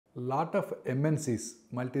Lot of MNCs,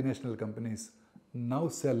 multinational companies, now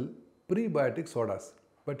sell prebiotic sodas.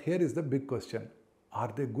 But here is the big question.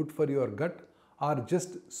 Are they good for your gut or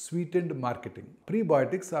just sweetened marketing?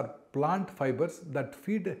 Prebiotics are plant fibers that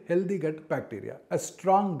feed healthy gut bacteria. A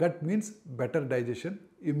strong gut means better digestion,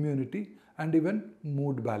 immunity, and even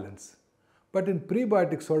mood balance. But in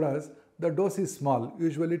prebiotic sodas, the dose is small,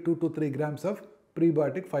 usually 2 to 3 grams of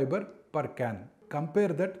prebiotic fiber per can. Compare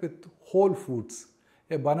that with whole foods.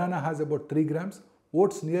 A banana has about 3 grams,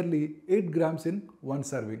 oats nearly 8 grams in one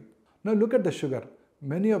serving. Now look at the sugar.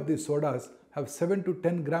 Many of these sodas have 7 to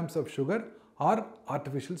 10 grams of sugar or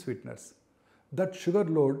artificial sweeteners. That sugar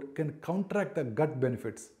load can counteract the gut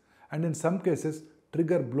benefits and in some cases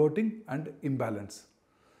trigger bloating and imbalance.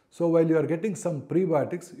 So while you are getting some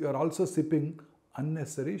prebiotics, you are also sipping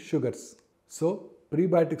unnecessary sugars. So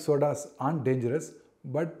prebiotic sodas aren't dangerous,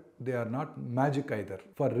 but they are not magic either.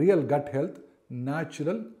 For real gut health,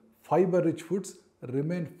 natural, fiber-rich foods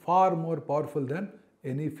remain far more powerful than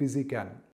any fizzy can.